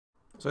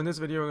So in this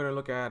video, we're going to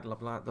look at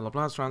the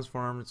Laplace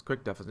transform, its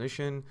quick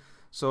definition.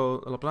 So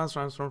the Laplace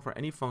transform for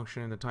any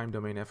function in the time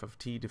domain f of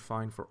t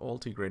defined for all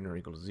t greater than or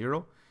equal to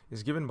 0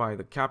 is given by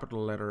the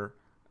capital letter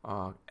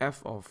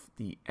f of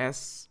the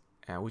s,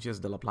 which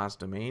is the Laplace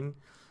domain,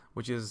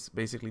 which is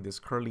basically this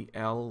curly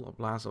L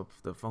Laplace of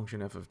the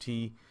function f of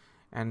t.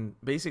 And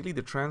basically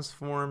the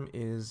transform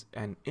is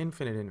an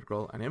infinite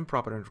integral, an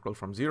improper integral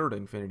from 0 to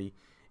infinity,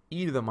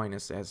 e to the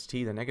minus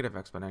st, the negative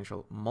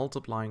exponential,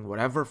 multiplying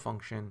whatever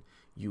function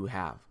you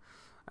have.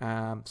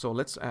 So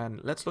let's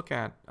look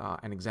at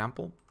an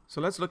example.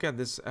 So let's look at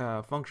this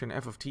function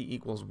f of t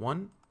equals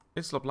 1.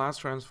 Its Laplace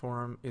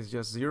transform is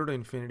just 0 to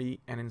infinity,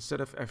 and instead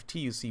of ft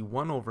you see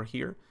 1 over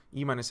here,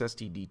 e minus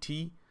st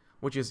dt,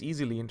 which is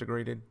easily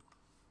integrated.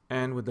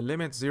 And with the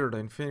limit 0 to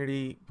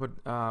infinity,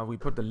 we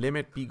put the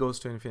limit b goes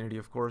to infinity,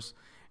 of course,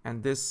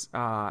 and this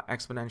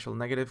exponential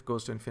negative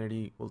goes to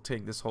infinity. We'll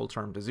take this whole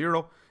term to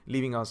 0,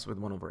 leaving us with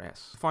 1 over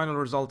s. The final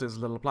result is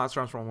the Laplace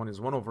transform 1 is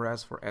 1 over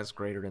s for s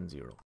greater than 0.